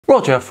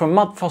Roger from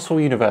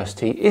Mudfossil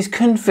University is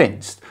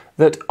convinced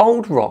that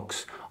old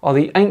rocks are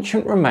the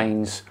ancient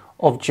remains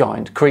of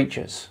giant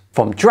creatures,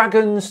 from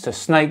dragons to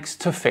snakes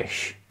to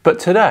fish. But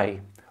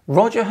today,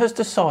 Roger has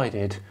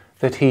decided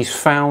that he's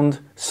found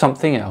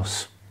something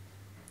else.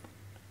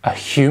 A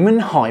human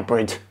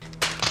hybrid.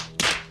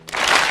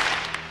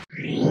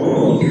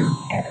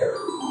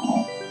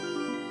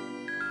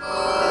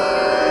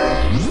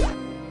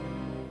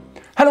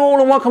 Hello all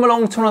and welcome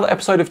along to another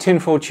episode of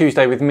Tinfoil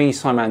Tuesday with me,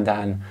 Simon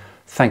Dan.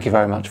 Thank you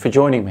very much for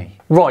joining me.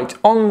 Right,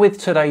 on with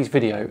today's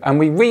video, and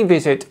we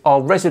revisit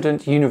our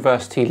resident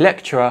university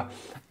lecturer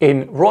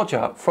in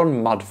Roger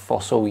from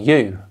Mudfossil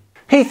U.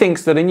 He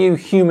thinks that a new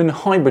human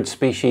hybrid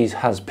species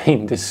has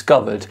been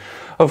discovered.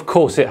 Of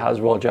course it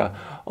has, Roger.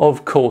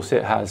 Of course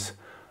it has.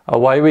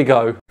 Away we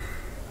go.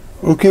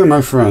 Okay,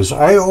 my friends,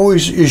 I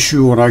always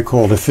issue what I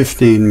call the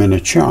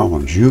 15-minute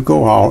challenge. You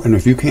go out, and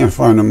if you can't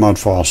find a mud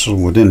fossil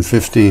within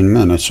 15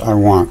 minutes, I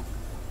want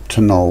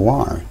to know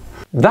why.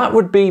 That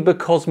would be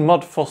because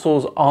mud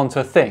fossils aren't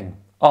a thing,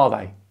 are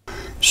they?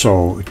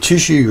 So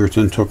Tish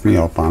Egerton took me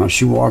up on it.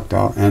 She walked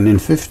out, and in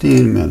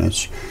 15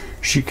 minutes,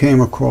 she came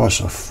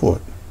across a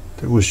foot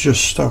that was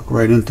just stuck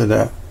right into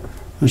that.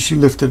 And she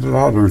lifted it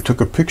out and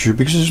took a picture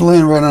because it's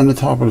laying right on the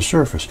top of the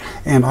surface.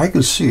 And I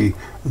can see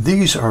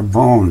these are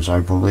bones, I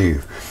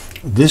believe.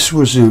 This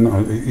was in,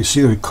 you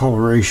see the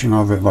coloration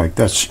of it, like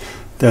that's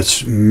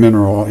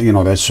mineral, you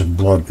know, that's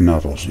blood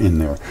metals in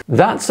there.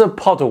 That's a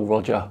puddle,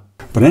 Roger.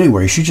 But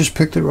anyway, she just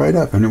picked it right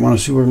up. And you want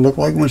to see what it looked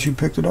like when she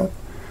picked it up?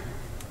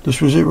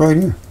 This was it right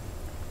here.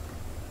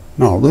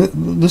 Now,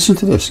 listen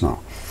to this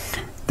now.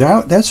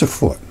 That's a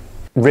foot.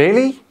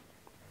 Really?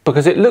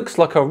 Because it looks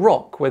like a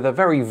rock with a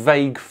very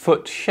vague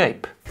foot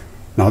shape.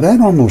 Now that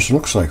almost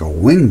looks like a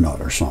wing nut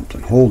or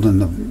something, holding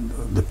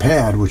the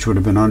pad, which would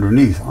have been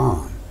underneath,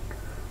 on.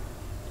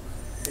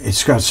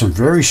 It's got some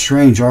very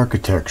strange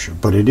architecture,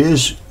 but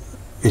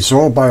it's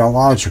all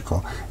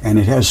biological, and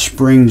it has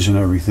springs and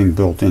everything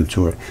built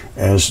into it,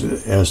 as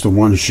the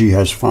ones she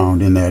has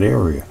found in that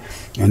area.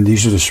 And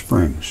these are the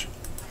springs.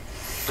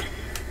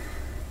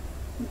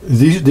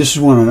 This is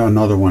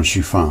another one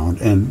she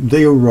found, and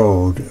they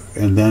erode,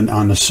 and then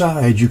on the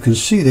side you can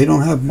see they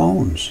don't have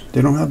bones.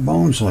 They don't have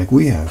bones like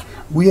we have.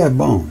 We have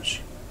bones.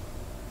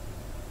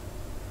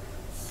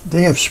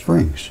 They have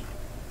springs.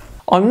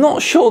 I'm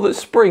not sure that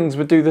springs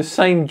would do the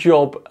same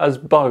job as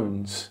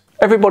bones.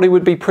 Everybody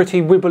would be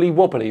pretty wibbly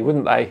wobbly,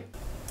 wouldn't they?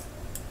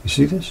 You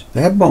see this?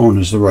 That bone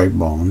is the right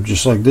bone,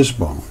 just like this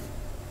bone.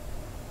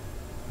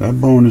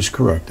 That bone is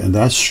correct, and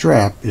that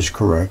strap is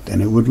correct,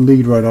 and it would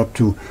lead right up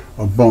to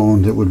a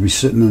bone that would be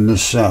sitting in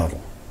this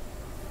saddle.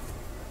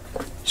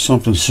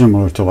 Something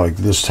similar to like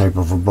this type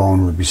of a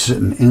bone would be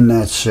sitting in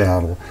that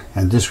saddle,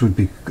 and this would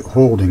be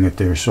holding it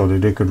there so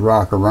that it could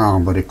rock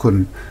around, but it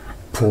couldn't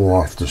pull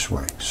off this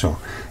way. So,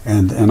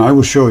 and I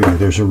will show you,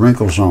 there's a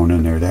wrinkle zone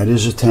in there. That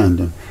is a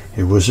tendon.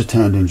 It was a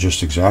tendon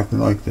just exactly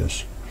like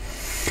this.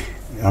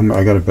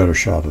 I got a better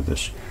shot of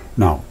this.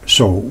 Now,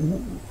 so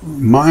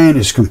mine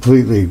is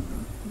completely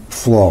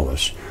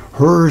flawless.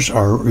 Hers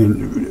are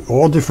in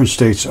all different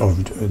states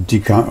of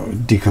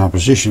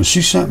decomposition.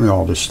 She sent me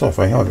all this stuff.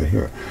 I have it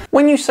here.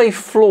 When you say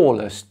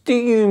flawless, do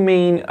you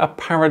mean a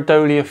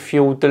pareidolia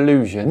fueled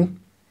delusion?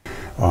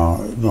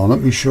 Now let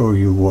me show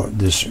you what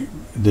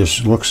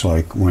this looks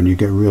like when you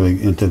get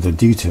really into the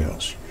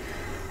details.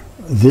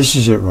 This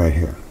is it right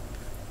here.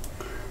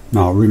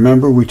 Now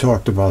remember we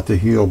talked about the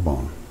heel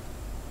bone.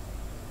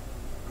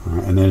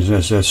 And there's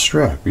that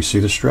strap. You see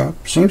the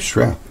strap? Same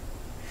strap.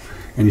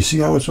 And you see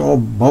how it's all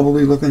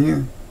bubbly looking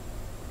here?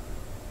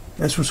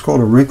 That's what's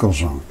called a wrinkle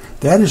zone.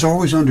 That is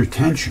always under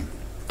tension.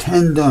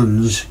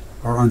 Tendons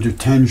are under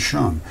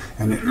tension.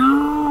 And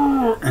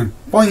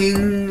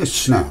boing, it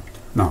snapped.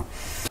 Now,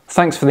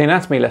 thanks for the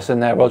anatomy lesson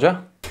there,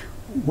 Roger.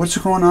 What's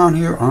going on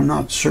here? I'm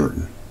not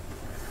certain.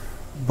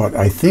 But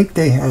I think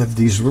they have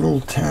these little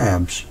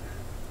tabs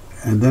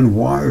and then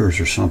wires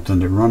or something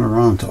that run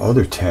around to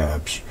other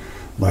tabs.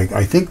 Like,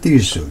 I think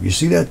these do. You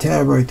see that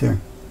tab right there?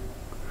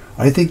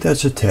 I think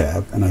that's a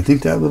tab, and I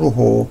think that little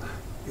hole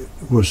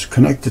was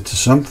connected to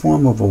some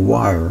form of a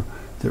wire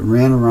that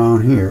ran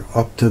around here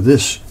up to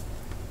this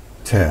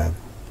tab,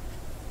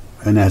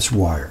 and that's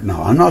wire.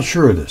 Now, I'm not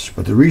sure of this,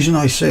 but the reason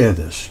I say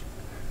this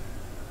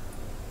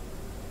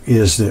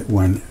is that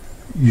when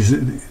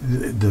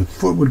the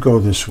foot would go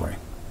this way,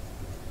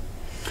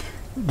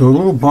 the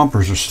little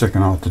bumpers are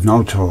sticking out, the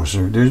no toes,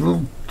 there's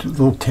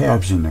little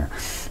tabs in there,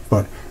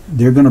 but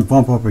they're going to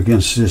bump up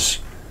against this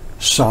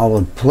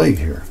solid plate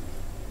here.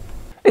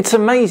 It's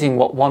amazing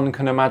what one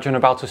can imagine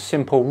about a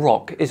simple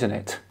rock, isn't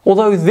it?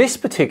 Although this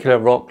particular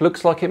rock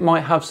looks like it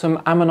might have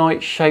some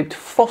ammonite-shaped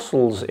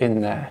fossils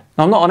in there.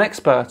 Now, I'm not an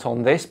expert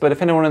on this, but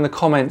if anyone in the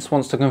comments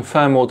wants to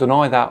confirm or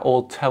deny that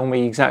or tell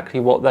me exactly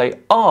what they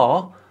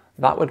are,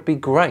 that would be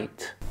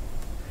great.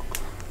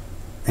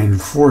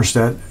 And force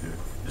that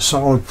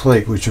solid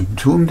plate, which would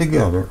two them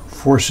together,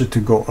 force it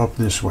to go up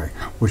this way,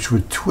 which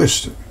would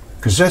twist it,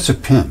 because that's a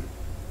pin.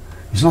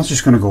 It's not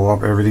just going to go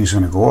up, everything's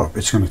going to go up.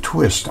 It's going to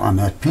twist on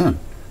that pin.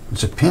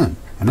 It's a pin,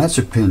 and that's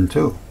a pin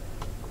too.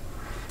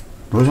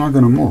 Those aren't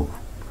going to move.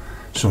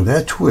 So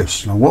that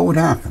twist, now what would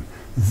happen?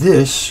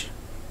 This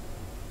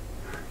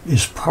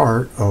is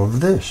part of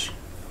this.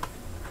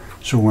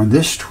 So when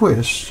this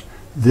twists,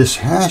 this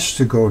has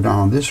to go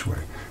down this way.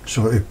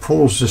 So it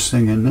pulls this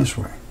thing in this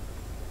way.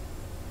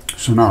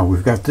 So now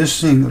we've got this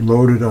thing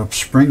loaded up,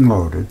 spring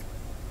loaded.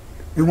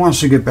 It wants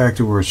to get back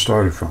to where it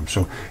started from.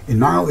 So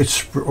now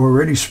it's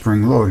already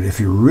spring loaded. If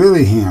you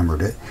really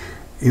hammered it,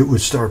 it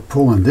would start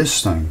pulling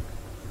this thing,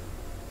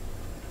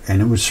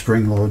 and it would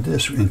spring load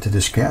this into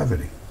this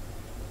cavity.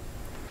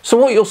 So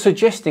what you're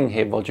suggesting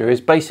here, Roger,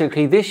 is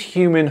basically this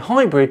human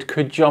hybrid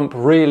could jump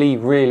really,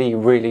 really,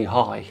 really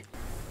high.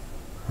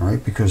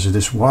 Right, because of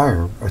this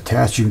wire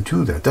attaching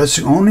to that. That's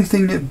the only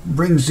thing that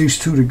brings these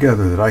two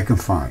together that I can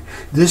find.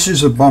 This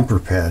is a bumper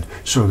pad,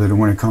 so that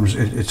when it comes,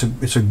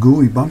 it's a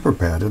gooey bumper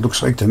pad, it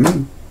looks like to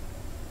me.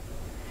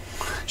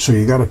 So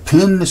you got a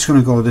pin that's going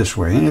to go this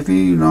way, and if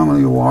you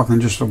normally are walking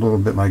just a little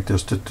bit like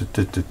this, but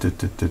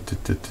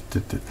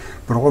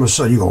all of a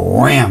sudden you go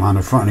wham on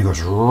the front, and it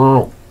goes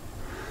roll,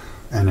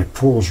 and it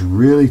pulls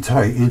really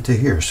tight into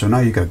here. So now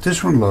you got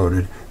this one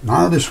loaded,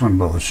 now this one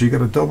loads, so you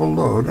got a double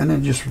load, and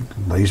it just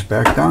lays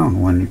back down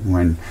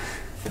when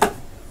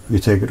you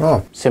take it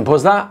off. Simple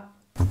as that.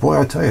 But boy,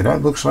 I tell you,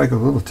 that looks like a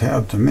little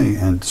tab to me,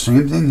 and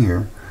same thing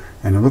here,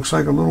 and it looks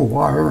like a little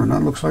wire, and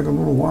that looks like a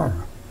little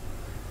wire.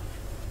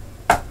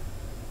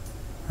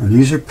 And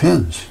these are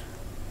pins.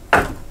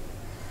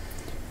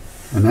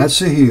 And that's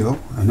the heel,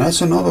 and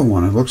that's another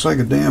one. It looks like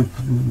a damn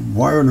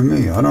wire to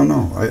me. I don't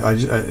know.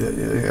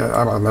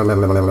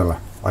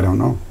 I don't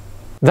know.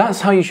 That's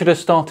how you should have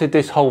started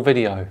this whole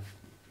video.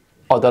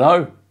 I don't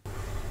know.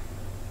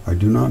 I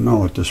do not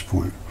know at this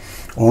point.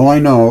 All I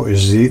know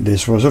is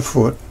this was a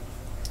foot,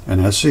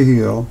 and that's the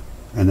heel,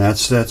 and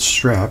that's that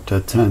strap,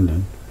 that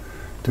tendon,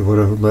 that would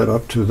have led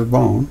up to the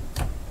bone.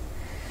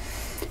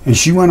 And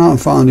she went out and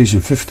found these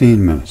in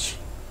 15 minutes.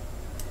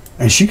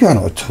 And she got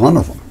a ton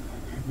of them.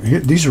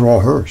 These are all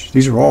hers.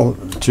 These are all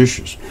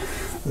tissues.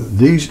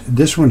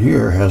 This one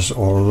here has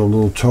all of the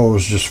little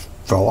toes just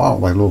fell out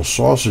like little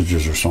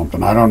sausages or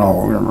something. I don't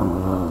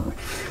know.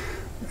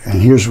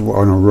 And here's an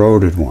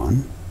eroded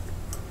one.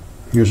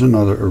 Here's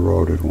another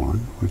eroded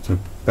one with the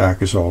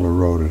back is all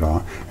eroded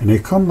out. And they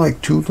come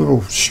like two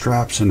little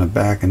straps in the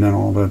back, and then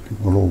all that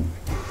little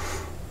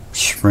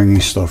springy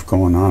stuff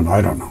going on.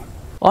 I don't know.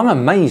 I'm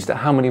amazed at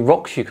how many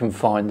rocks you can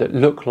find that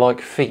look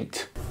like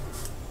feet.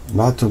 A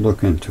lot to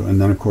look into.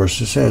 And then of course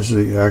this has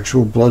the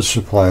actual blood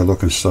supply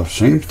looking stuff.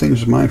 Same thing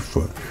as my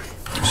foot.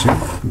 See,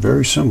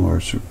 very similar.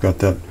 It's got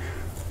that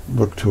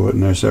look to it,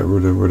 and there's that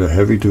where the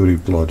heavy duty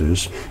blood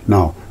is.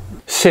 Now,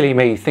 silly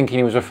me thinking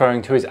he was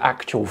referring to his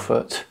actual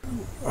foot.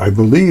 I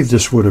believe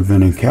this would have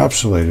been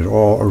encapsulated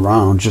all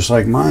around just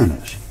like mine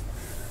is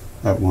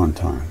at one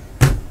time.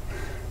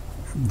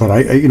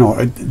 But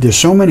there's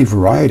so many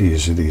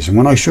varieties of these, and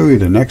when I show you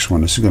the next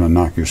one, this is going to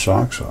knock your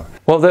socks off.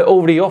 Well, they're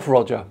already off,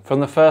 Roger, from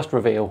the first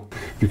reveal.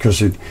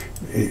 Because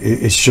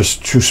it's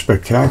just too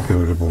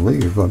spectacular to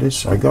believe, but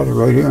I got it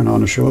right here, and I'm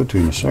going to show it to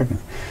you in a second.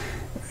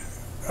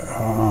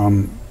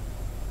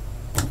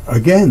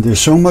 Again,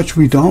 there's so much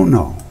we don't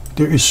know.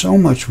 There is so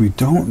much we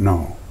don't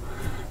know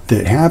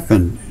that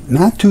happened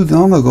not too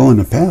long ago in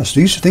the past.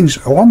 These things,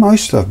 all my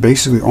stuff,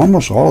 basically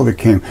almost all of it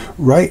came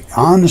right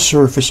on the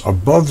surface,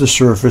 above the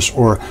surface,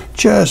 or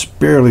just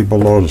barely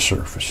below the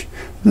surface.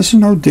 This is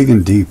no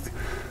digging deep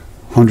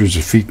hundreds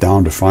of feet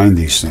down to find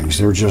these things.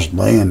 They're just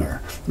laying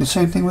there. The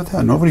same thing with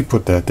that. Nobody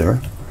put that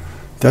there.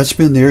 That's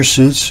been there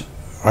since,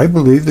 I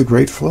believe, the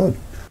Great Flood.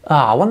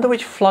 I wonder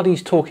which flood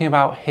he's talking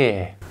about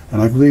here.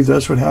 And I believe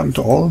that's what happened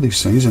to all of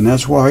these things, and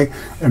that's why,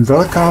 and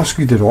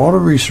Velikovsky did all the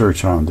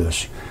research on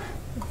this,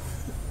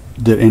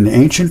 that in the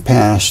ancient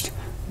past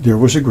there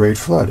was a great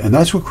flood, and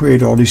that's what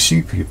created all these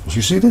sea peoples.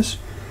 You see this?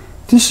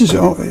 This is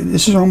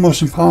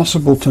almost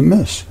impossible to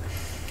miss.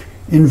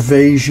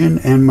 Invasion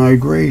and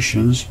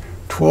migrations,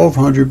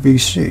 1200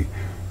 BC.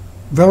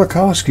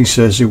 Velikovsky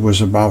says it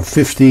was about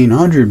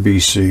 1500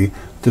 BC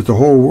that the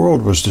whole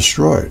world was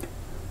destroyed.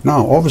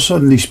 Now all of a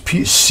sudden these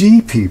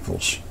sea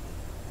peoples,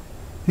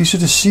 these are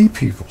the sea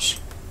peoples.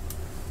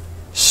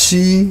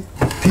 Sea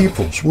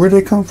peoples, where do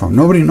they come from?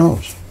 Nobody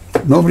knows.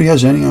 Nobody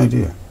has any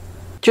idea.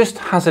 Just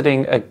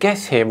hazarding a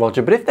guess here,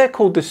 Roger, but if they're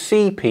called the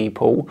sea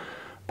people,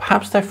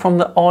 perhaps they're from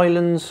the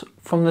islands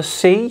from the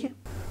sea?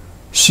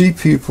 Sea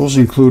peoples,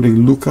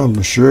 including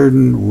Lucca,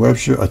 Sheridan,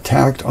 Webster,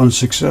 attacked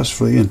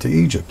unsuccessfully into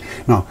Egypt.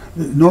 Now,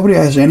 nobody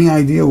has any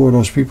idea where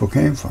those people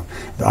came from.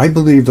 I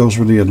believe those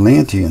were the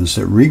Atlanteans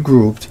that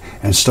regrouped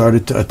and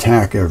started to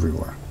attack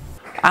everywhere.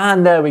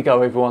 And there we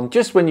go, everyone.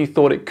 Just when you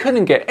thought it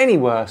couldn't get any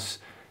worse,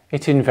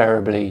 it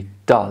invariably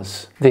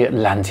does. The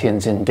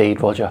Atlanteans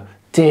indeed, Roger.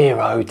 Dear,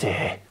 oh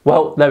dear.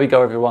 Well, there we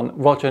go, everyone.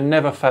 Roger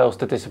never fails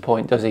to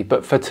disappoint, does he?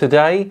 But for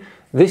today,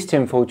 this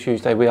Tinfoil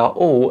Tuesday, we are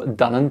all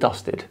done and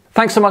dusted.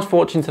 Thanks so much for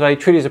watching today.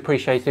 Truly is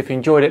appreciated. If you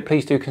enjoyed it,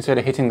 please do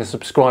consider hitting the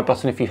subscribe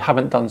button if you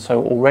haven't done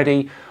so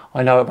already.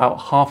 I know about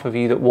half of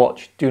you that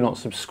watch do not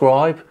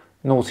subscribe.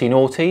 Naughty,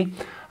 naughty.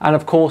 And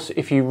of course,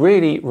 if you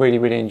really, really,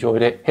 really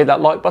enjoyed it, hit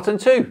that like button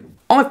too.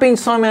 I've been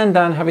Simon and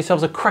Dan. Have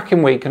yourselves a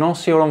cracking week, and I'll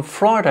see you all on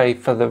Friday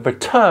for the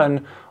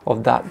return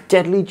of that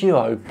deadly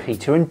duo,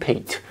 Peter and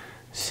Pete.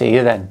 See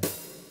you then.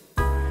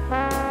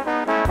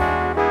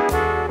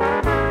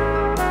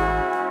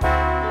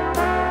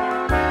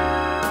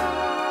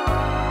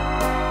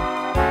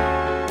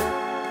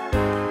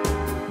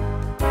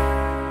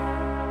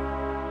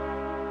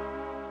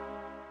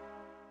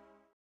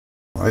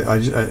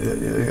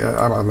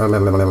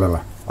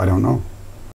 I don't know.